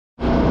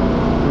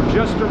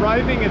Just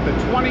arriving at the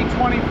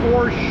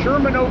 2024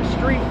 Sherman Oak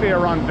Street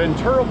Fair on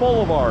Ventura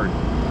Boulevard.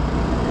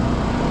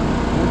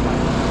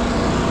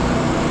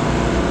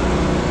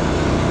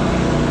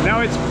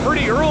 Now it's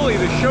pretty early,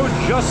 the show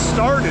just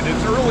started,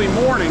 it's early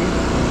morning.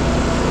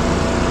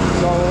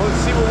 So let's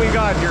see what we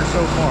got here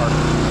so far.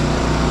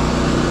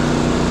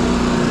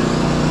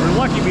 We're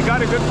lucky, we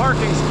got a good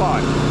parking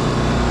spot.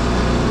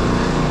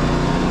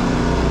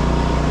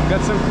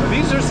 Got some,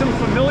 these are some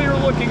familiar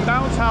looking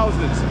bounce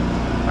houses.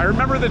 I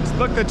remember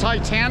the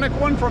Titanic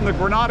one from the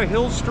Granada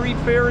Hills Street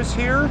Fair is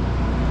here.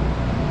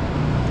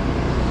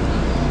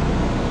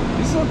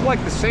 These look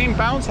like the same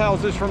bounce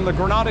houses from the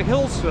Granada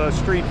Hills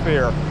Street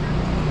Fair.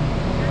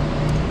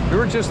 We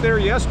were just there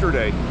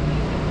yesterday.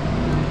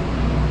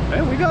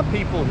 And we got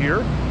people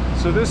here.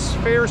 So this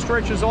fair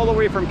stretches all the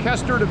way from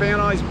Kester to Van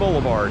Nuys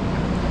Boulevard.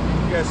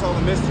 You guys saw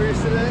the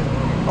mysteries today?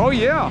 Oh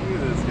yeah.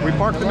 We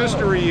parked the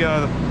mystery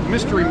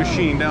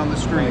machine down the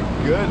street.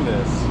 My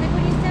goodness. Like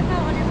when you step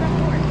out on your front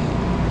porch.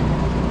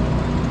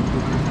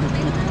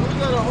 Is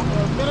that a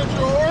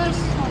miniature horse?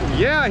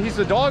 Yeah, he's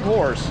a dog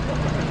horse.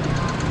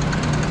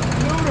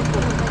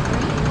 Beautiful.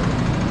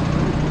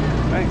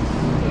 Thanks.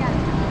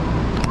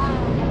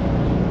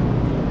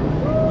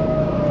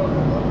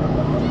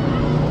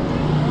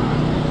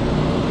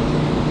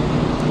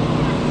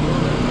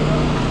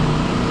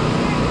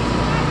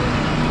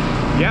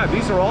 Yeah,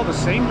 these are all the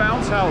same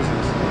bounce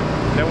houses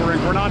that were in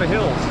Granada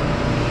Hills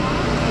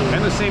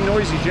and the same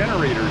noisy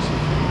generators.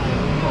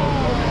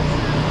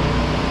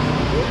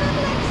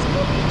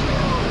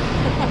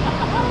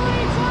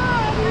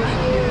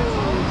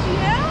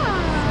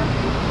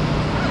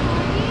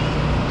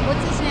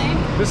 What's his name?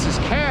 This is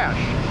Cash.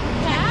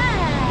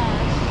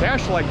 Cash.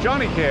 Cash like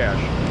Johnny Cash.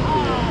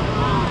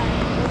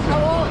 How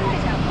old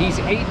is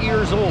he? He's 8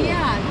 years old.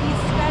 Yeah,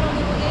 he's got a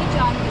little age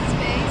on his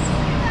face.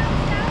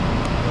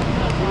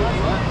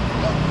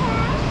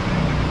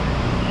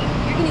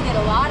 You're gonna get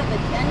a lot of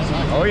attention.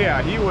 Oh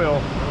yeah, he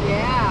will.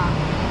 Yeah.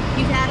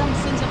 You've had him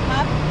since a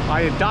pup?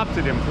 I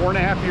adopted him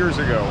 4.5 years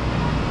ago.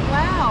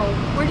 Wow.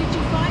 Where did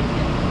you find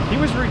him? He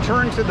was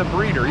returned to the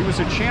breeder. He was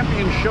a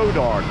champion show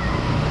dog.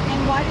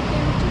 And why did they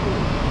return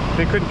him?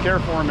 They couldn't care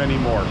for him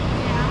anymore.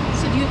 Yeah.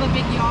 So do you have a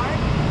big yard?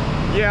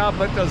 Yeah,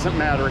 but doesn't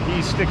matter.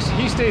 He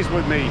stays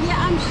with me. Yeah,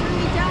 I'm sure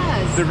he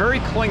does. They're very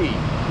clingy.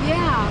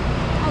 Yeah.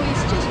 Oh,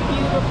 he's just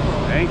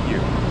beautiful. Thank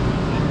you.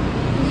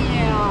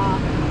 Yeah.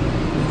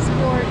 He's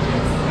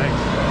gorgeous.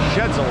 Thanks.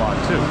 Sheds a lot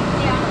too.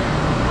 Yeah.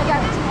 I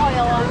got his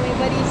oil on me,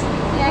 but he's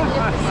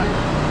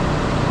magnificent.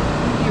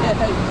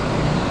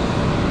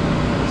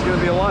 There's going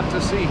to be a lot to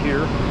see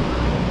here.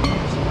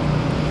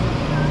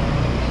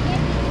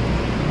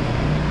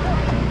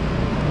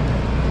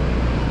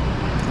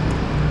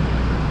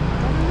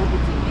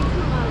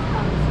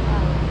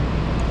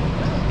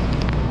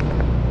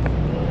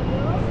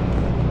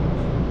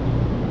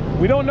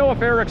 We don't know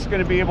if Eric's going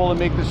to be able to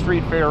make the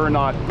street fair or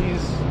not.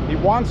 He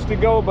wants to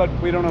go, but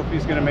we don't know if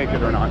he's going to make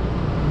it or not.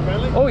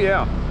 Really? Oh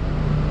yeah.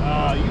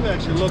 You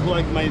actually look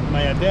like my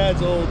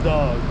dad's old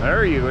dog.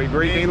 There you go. A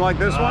Great Dane like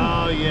this one?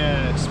 Oh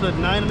yeah. It stood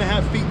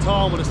 9.5 feet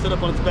tall when it stood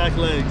up on its back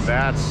legs.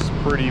 That's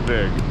pretty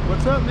big.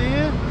 What's up,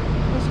 man?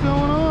 What's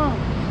going on?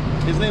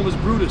 His name was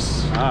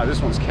Brutus. Ah,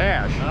 this one's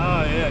Cash.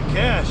 Oh yeah,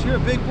 Cash. You're a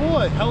big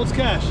boy. How old's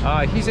Cash?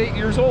 He's 8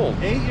 years old.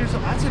 8 years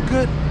old. That's a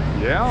good.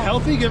 Yeah.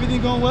 Healthy?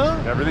 Everything going well?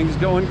 Everything's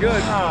going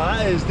good. Wow,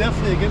 that is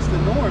definitely against the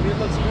norm. It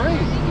looks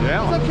great.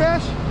 Yeah. What's up,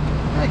 Cash?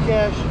 Hi,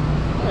 Cash.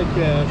 Hi,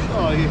 Cash.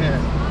 Oh, yeah.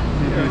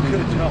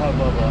 Good job,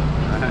 Bubba.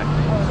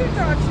 What's your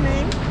dog's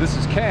name? This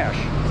is Cash.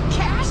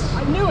 Cash?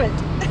 I knew it.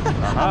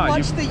 I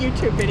watched the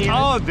YouTube video.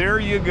 Oh, there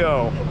you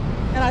go.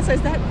 And I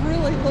says, that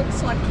really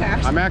looks like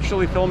Cash. I'm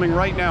actually filming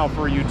right now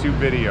for a YouTube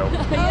video.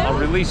 I'll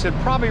release it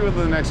probably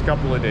within the next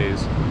couple of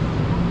days.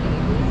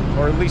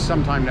 Or at least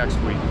sometime next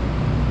week.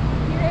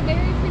 You're a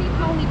very pretty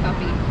pony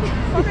puppy.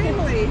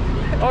 Finally.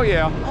 Oh,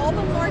 yeah. All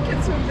the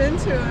markets we've been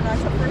to, and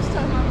that's the first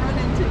time I've run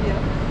into you.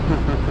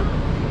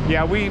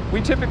 Yeah, we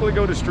typically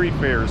go to street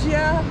fairs.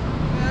 Yeah,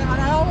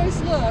 and I always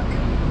look.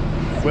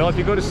 Well, if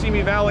you go to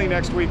Simi Valley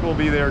next week, we'll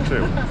be there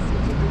too.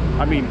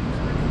 I mean,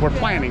 we're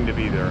planning to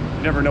be there.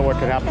 You never know what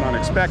could happen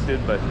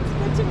unexpected, but...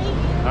 Good to meet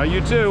you.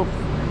 You too.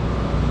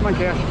 Come on,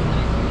 Cash.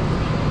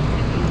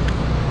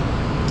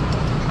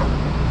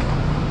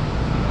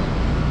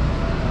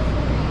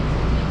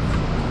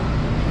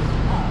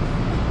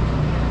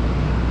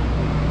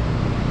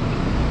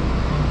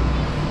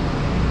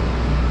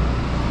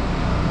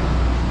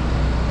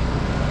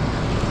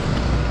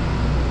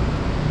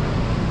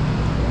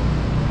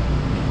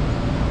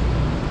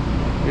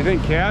 You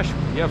think, Cash?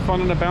 You have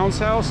fun in the bounce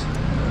house?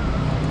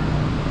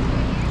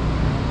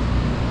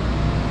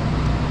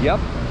 Yep.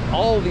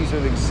 All of these are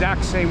the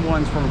exact same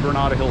ones from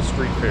Granada Hills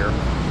Street Fair.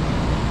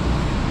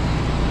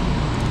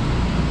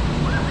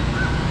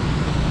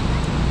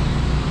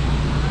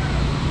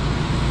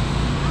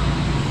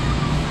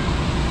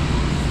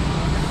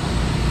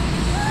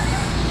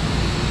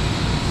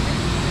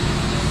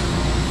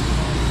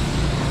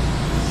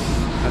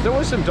 Now, there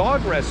were some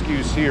dog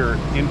rescues here.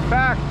 In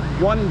fact,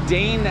 one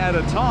Dane at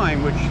a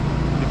time, which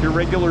if If you're a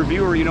regular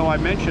viewer, you know I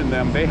mentioned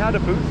them. They had a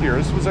booth here.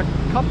 This was a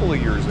couple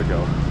of years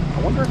ago.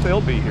 I wonder if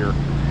they'll be here.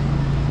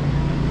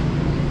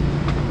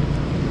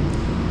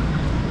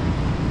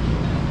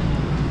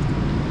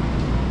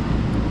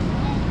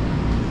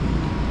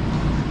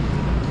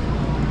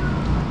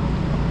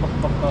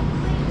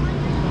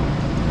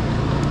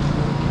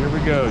 Here we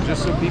go.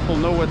 Just so people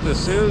know what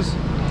this is. Do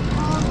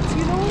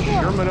you know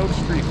where Sherman Oak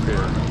Street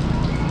Fair.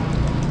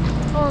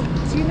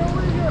 do you know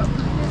where your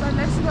right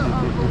next to the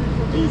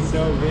He's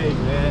so big,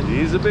 man.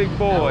 He's a big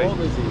boy. How old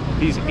is he?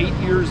 He's 8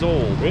 years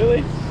old.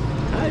 Really?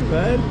 Hi,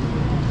 bud.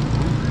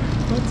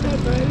 What's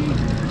up, buddy?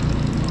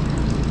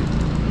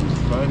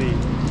 It's funny.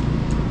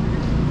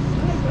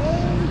 Hi,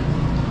 bud.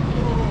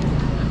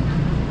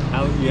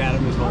 How you had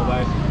him his whole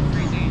life?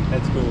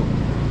 That's cool.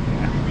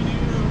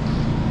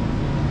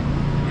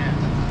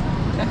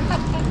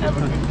 Have a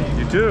good day.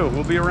 You too.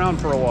 We'll be around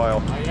for a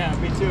while. Oh, yeah,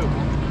 me too.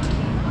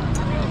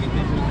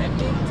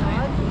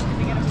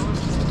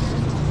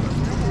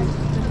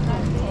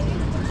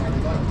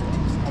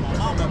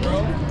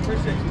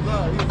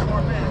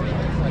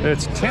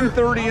 It's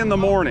 10:30 in the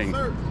morning.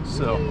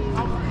 So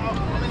How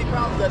many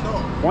pounds is that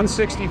dog?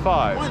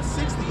 165.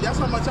 160. That's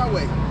how much I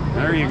weigh.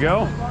 There you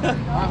go.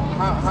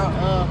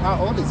 How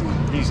old is he?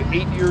 He's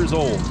 8 years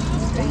old.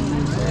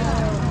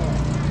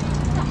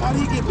 How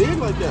did he get big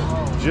like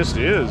that? Just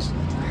is.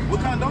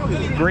 What kind of dog is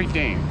he? Great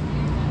Dane.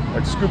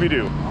 Like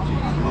Scooby-Doo.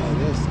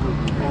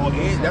 Oh,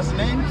 that's the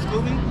name?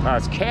 Scooby?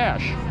 It's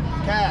Cash.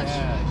 Cash.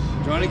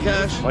 Johnny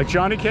Cash? Like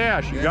Johnny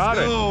Cash. You got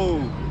it.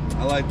 Oh,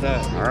 I like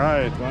that. All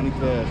right. Johnny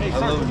Cash. Hey, I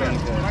love Johnny I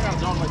Cash. got a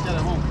dog like that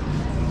at home.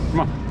 Come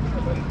on.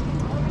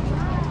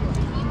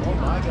 Oh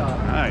my God.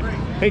 All right.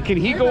 Hey, can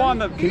he go on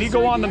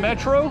the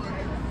metro?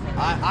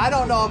 I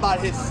don't know about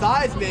his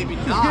size, maybe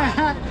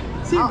not.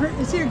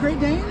 Is he a Great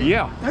Dane?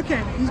 Yeah.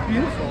 Okay, he's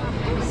beautiful.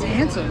 He's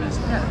handsome as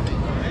heck.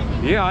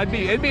 Yeah, I'd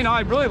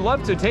really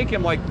love to take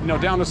him, like,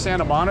 down to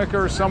Santa Monica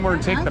or somewhere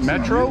and take the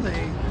metro.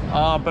 Absolutely.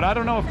 But I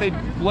don't know if they'd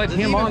let Does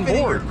him he even on fit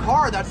in board. your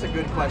car? That's a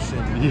good question.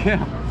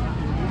 Yeah.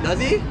 Does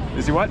he?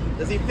 Is he what?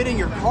 Does he fit in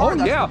your car? Oh,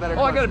 That's yeah. the better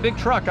Oh, I got a question. big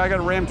truck. I got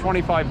a Ram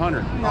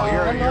 2500.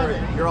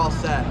 Oh, you're all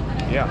set.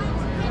 Yeah.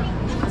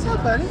 What's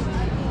up, buddy?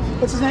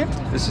 What's his name?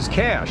 This is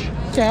Cash.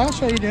 Cash.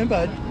 How you doing,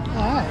 bud?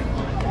 Hi.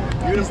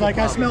 He's like,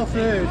 I smell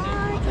food.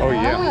 Oh,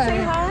 yeah.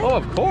 Hi. Oh,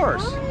 of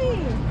course.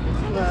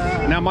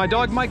 Now, my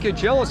dog might get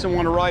jealous and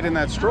want to ride in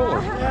that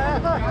stroller.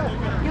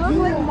 You look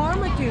like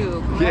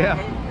Marmaduke. Yeah.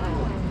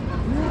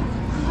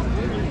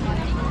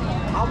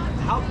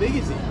 How big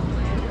is he?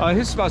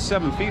 He's about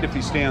 7 feet if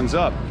he stands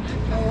up.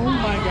 Oh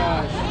my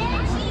gosh.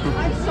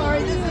 I'm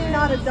sorry, this is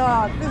not a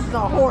dog. This is a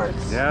horse.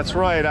 Yeah, that's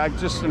right. I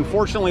just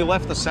unfortunately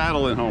left the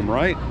saddle at home,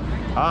 right?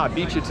 I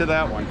beat you to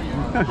that one.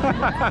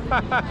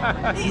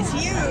 He's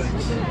huge.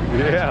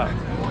 Yeah.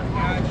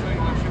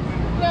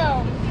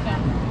 No.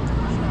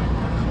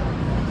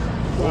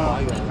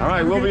 All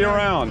right, we'll be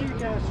around.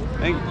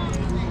 Thank you.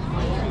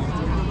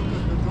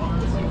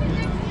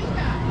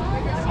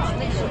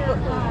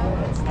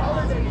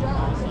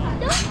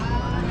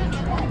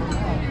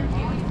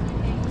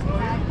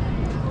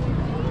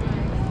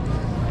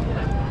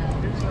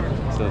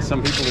 So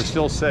some people are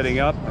still setting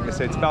up. Like I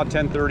said, it's about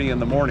 10:30 in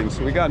the morning,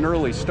 so we got an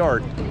early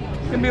start.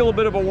 It's gonna be a little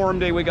bit of a warm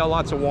day. We got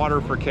lots of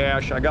water for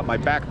Cash. I got my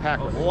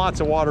backpack with lots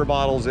of water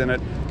bottles in it.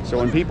 So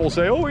when people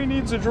say, oh, he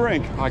needs a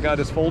drink, I got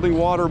his folding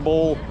water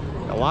bowl,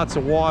 got lots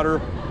of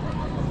water.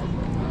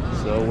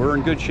 So we're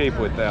in good shape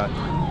with that.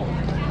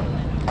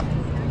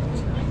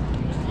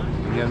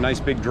 We had a nice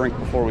big drink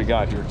before we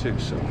got here too,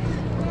 so.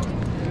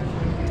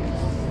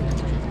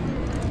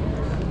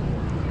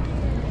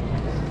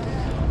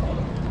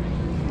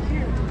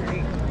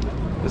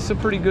 This is a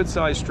pretty good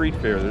sized street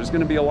fair. There's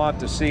going to be a lot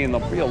to see, and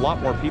there'll be a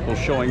lot more people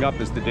showing up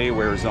as the day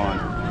wears on.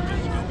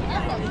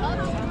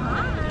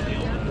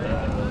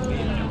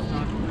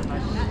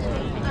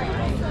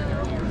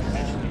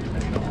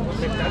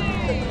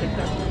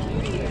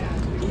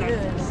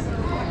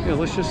 Yeah,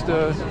 let's just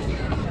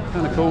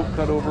kind of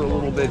cut over a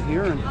little bit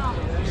here and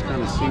just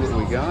kind of see what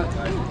we got.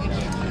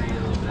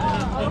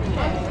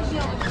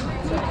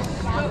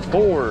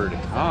 Ford,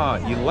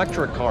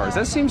 electric cars.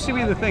 That seems to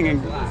be the thing.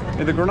 In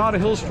the Granada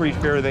Hill Street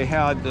Fair, they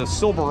had the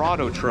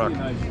Silverado truck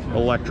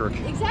electric.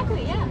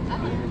 Exactly, yeah.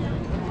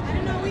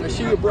 I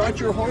see you brought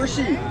your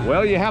horsey.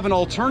 Well, you have an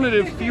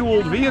alternative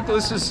fueled vehicle.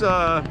 This is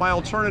my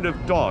alternative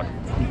dog.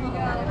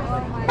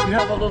 You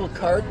have a little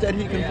cart that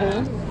he can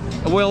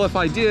pull? Well, if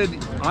I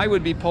did, I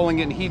would be pulling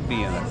it and he'd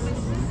be in it.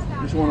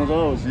 He's one of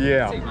those.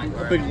 Yeah.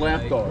 A big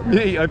lap dog.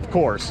 Yeah, of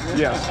course,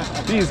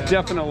 yes. He's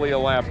definitely a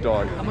lap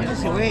dog. How much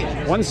does he weigh?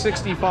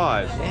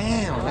 165.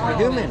 Damn, like a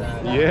human.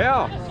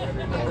 Yeah.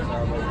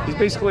 He's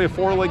basically a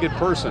four-legged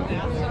person.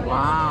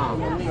 Wow.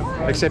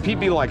 Except he'd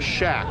be like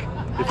Shaq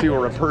if he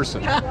were a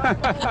person. Wow.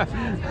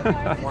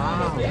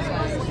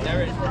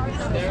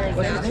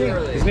 What's his name?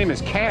 His name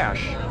is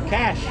Cash,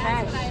 Cash.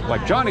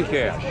 like Johnny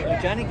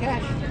Cash. Johnny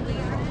Cash.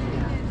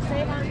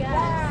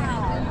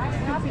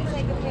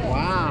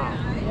 Wow.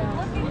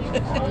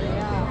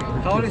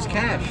 How old is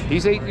Cash?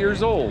 He's 8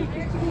 years old.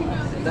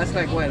 That's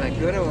like what, like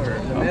good or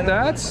the middle?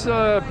 That's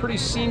pretty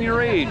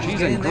senior age.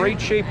 He's in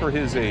great shape for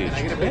his age.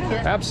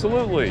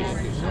 Absolutely.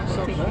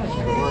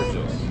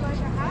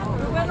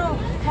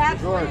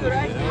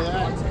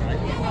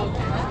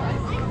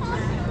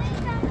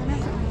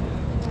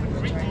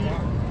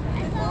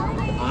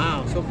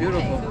 Wow, so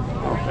beautiful.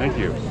 Oh, thank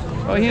you.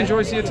 Well, he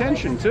enjoys the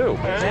attention too.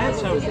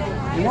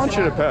 He wants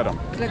you to pet him.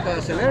 It's like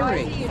a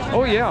celebrity.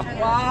 Oh yeah.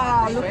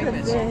 Wow, look at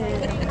Famous. this.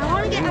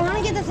 I want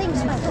to get the thing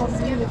smelled.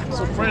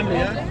 So friendly,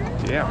 huh?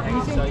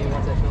 Yeah. So you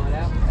want to fill it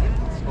out?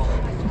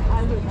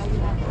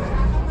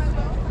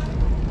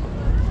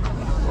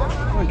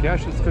 Come on,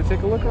 Cash, let's go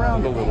take a look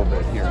around a little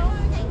bit here.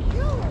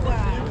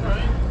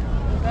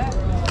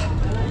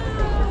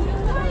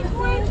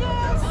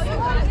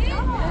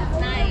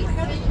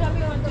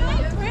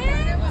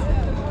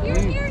 You're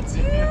here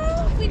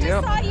too. We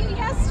just saw you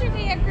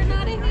yesterday at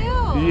Granada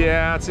Hills.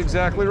 Yeah, that's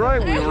exactly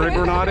right. We were at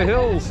Granada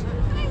Hills.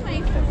 Hi,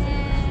 my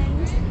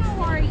friend.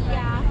 How are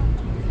ya?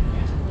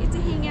 Get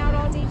to hang out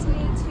all day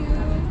today too.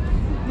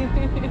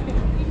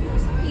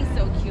 He's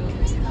so cute.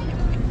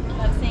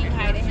 Love saying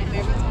hi to him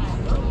every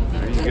time.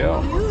 There you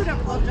go.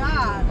 Beautiful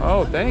job.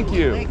 Oh, thank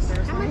you.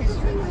 How much is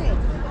he weigh?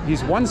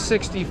 He's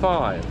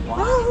 165.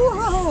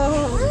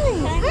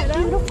 Hi,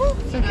 beautiful.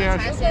 Hey,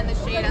 Cash.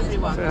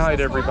 Say hi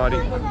to everybody.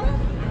 Hi,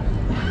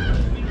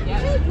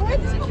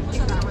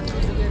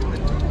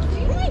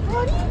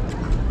 buddy.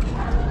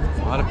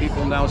 A lot of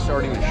people now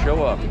starting to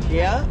show up.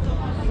 Yeah?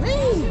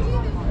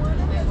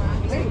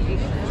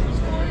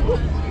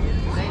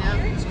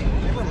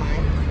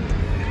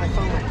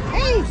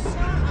 Hey,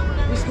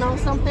 you smell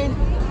something?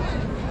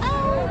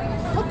 Oh,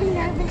 don't be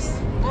nervous.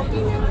 Don't be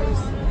nervous.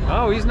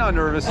 Oh, he's not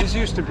nervous. He's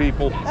used to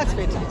people. That's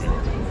fantastic.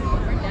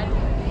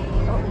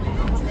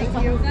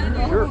 Thank you.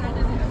 Sure.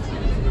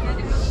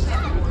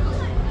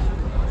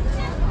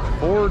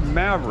 Ford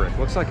Maverick.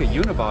 Looks like a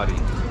unibody.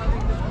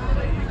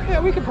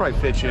 Yeah, we could probably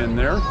fit you in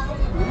there. I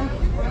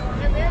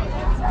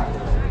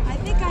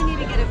think I need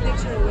to get a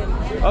picture with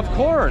him Of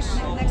course.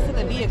 next to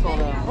the vehicle,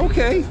 though.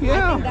 Okay, I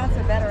yeah. think that's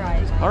a better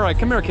idea. All right,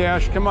 come here,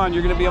 Cash. Come on,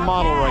 you're going to be a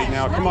model right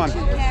now. Come on.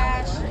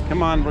 Cash.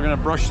 Come on, we're going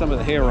to brush some of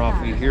the hair off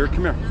of you here.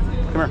 Come here.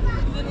 Come here.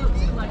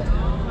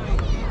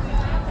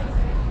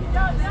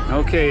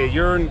 Okay,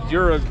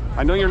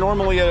 I know you're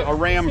normally a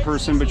Ram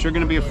person, but you're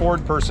going to be a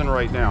Ford person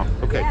right now.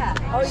 Okay. Yeah.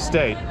 Oh,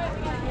 Stay.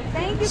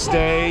 Thank you,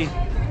 Stay.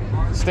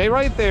 Stay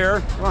right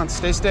there. Come on,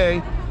 stay. Cash.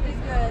 Good.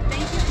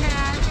 Thank you,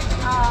 Cash.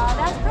 Oh,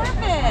 that's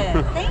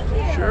perfect. Thank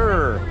you.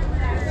 Sure.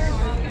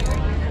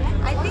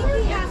 I think he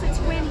has a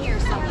twin here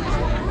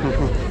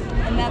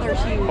somewhere. Another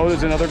huge. Oh,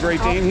 there's another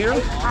Great Dane here?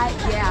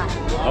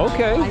 Yeah.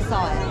 Okay. I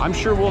saw it. I'm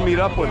sure we'll meet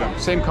up with him.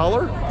 Same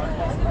color?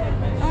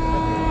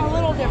 A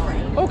little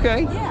different.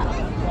 Okay. Yeah.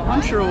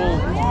 I'm sure we'll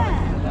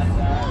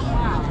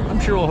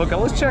hook up.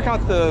 Let's check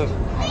out the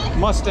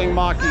Mustang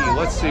Mach-E.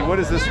 Let's see, what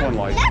is this one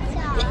like?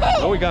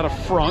 Oh, we got a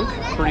frunk,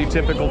 pretty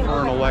typical for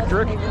an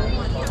electric.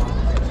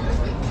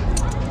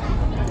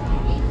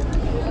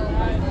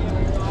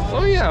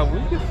 Oh yeah, we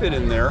could fit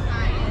in there.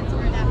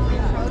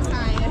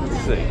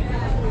 Let's see.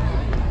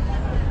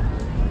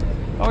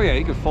 Oh yeah,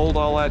 you can fold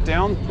all that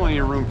down. Plenty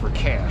of room for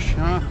Cash,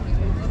 huh?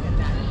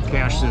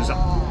 Cash says,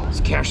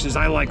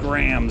 I like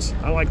Rams.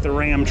 I like the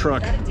Ram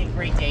truck. Is that a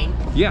Great Dane?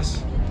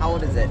 Yes. How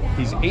old is it?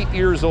 He's 8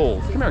 years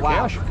old. Come here,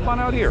 Wow. Cash. Come on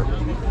out here.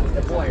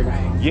 The boy,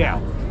 right? Yeah.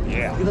 He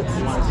Yeah. looks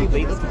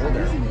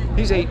older.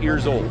 He's 8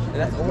 years old.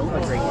 That's old for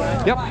a Great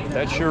Dane. Yep,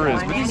 that sure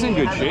is. But he's in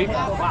good shape.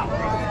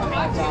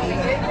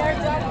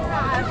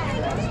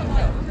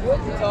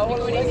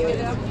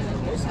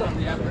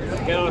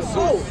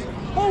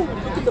 Oh,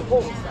 look at the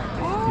pole.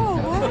 Oh,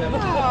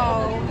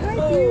 wow.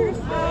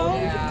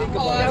 Hi,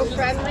 beautiful. So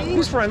friendly.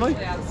 He's friendly.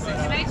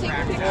 Can I take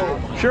a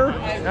picture? Sure,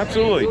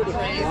 absolutely.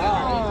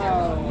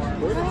 Wow,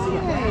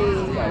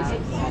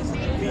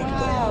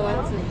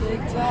 that's a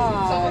big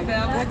dog.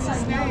 What's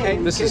his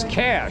name? This is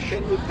Cash.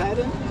 Can we pet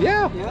him?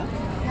 Yeah.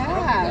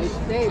 Cash.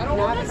 Dave,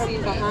 not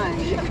from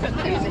behind. He's a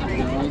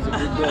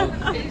good dog.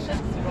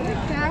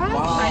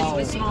 Wow.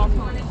 With small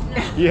pony.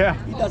 Yeah.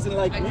 He doesn't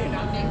like me.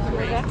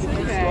 That's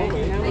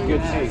okay.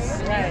 Good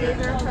face.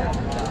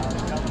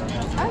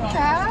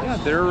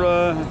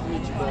 Yeah,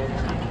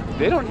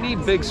 they don't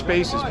need big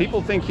spaces.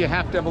 People think you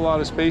have to have a lot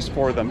of space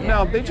for them.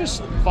 No, they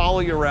just follow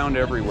you around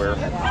everywhere. I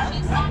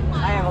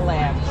have a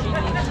lab. She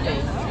needs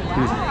space.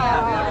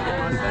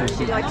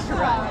 She likes to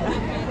run.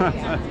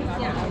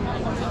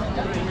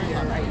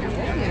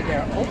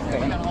 They're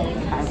open.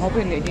 I'm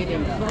hoping they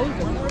didn't close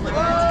them.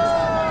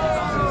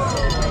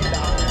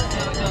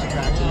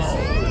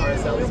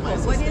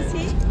 What is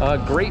he?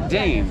 Great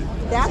Dane.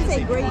 That's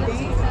a Great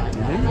Dane.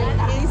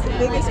 He's the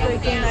biggest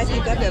Great Dane I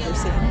think I've ever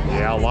seen.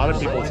 Yeah, a lot of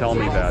people tell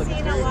me that.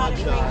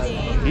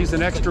 He's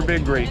an extra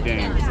big Great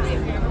Dane.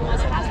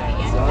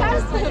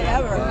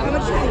 Ever. How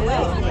much does he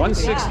weigh?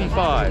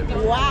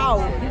 165.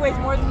 Wow. He weighs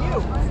more than you.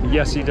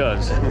 Yes, he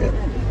does.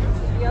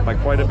 By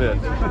quite a bit.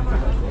 Can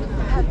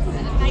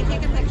I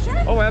take a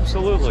picture? Oh,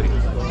 absolutely. Do you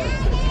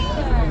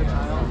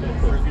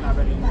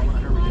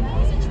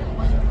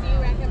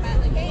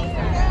recommend like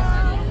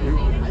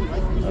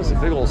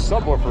some big old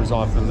subwoofers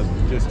off in the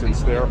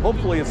distance there.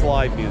 Hopefully it's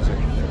live music.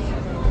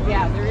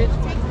 Yeah, there is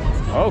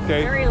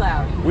Okay. very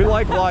loud. We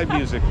like live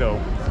music though.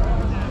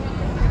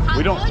 How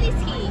We don't- old is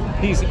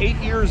he? He's 8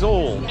 years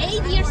old.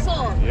 8 years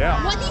old.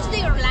 Yeah. What is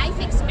their life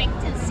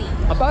expectancy?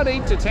 About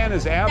 8 to 10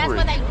 is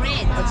average. That's what I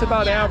read. That's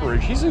about Yeah.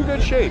 average. He's in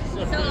good shape.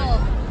 So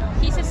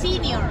he's a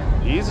senior.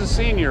 He's a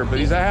senior, but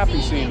he's a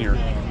happy senior.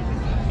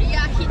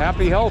 Yeah.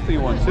 Happy, healthy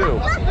one too.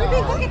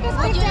 Would you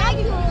like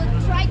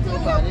to try to?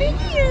 Look how big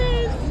he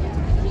is.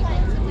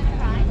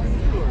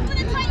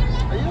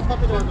 Are you a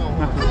puppet or no?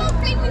 Come on,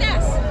 play with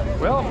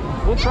us. Well,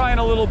 we'll try in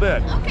a little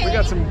bit. Okay. We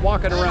got some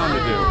walking around to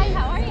Hi, do.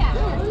 how are you?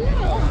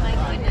 Oh my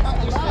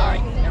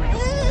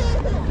goodness.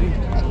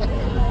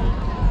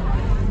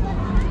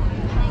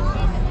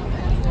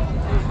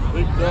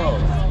 Big dog.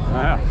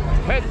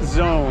 Pet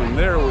zone.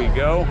 There we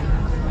go.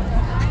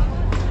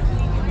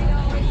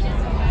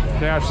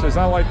 Cash says,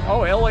 I like,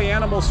 oh, LA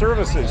Animal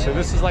Services. So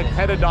this is like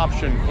pet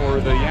adoption for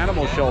the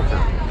animal shelter.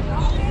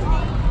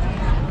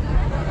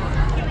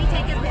 Can we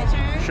take a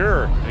picture?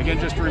 Sure. Again,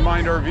 just to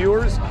remind our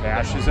viewers,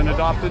 Cash is an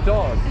adopted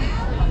dog.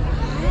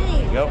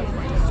 Hi. Yep.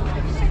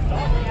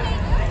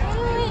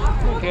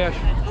 Come on, Cash.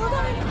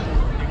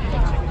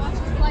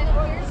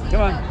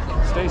 Come on.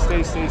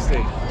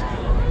 Stay.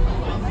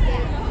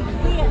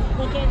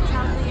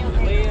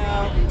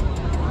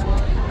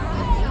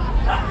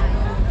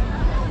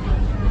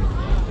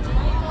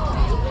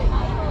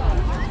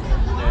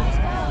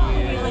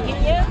 Look at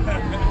you.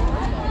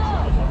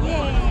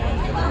 Yay.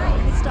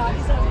 This dog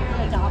is up for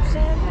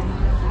adoption.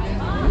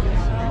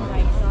 Oh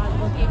my god,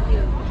 look at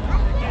you.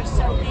 You're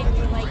so big,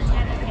 you're like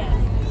 10 of him.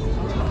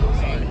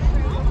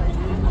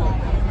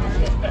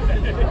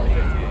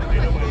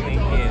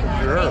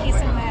 Sure. Thank you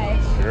so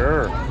much.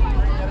 Sure.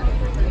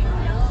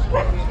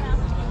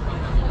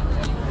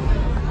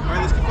 All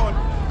right, let's keep going.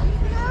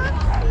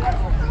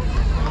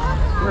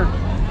 Sure.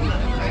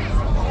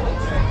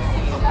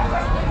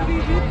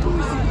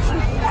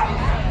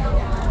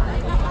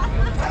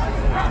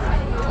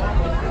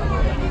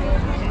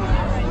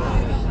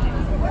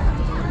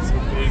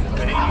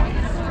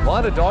 A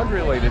lot of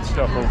dog-related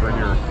stuff over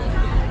here.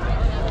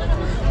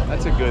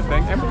 That's a good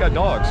thing. And we got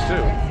dogs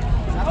too.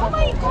 Oh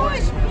my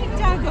gosh, big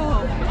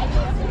doggo.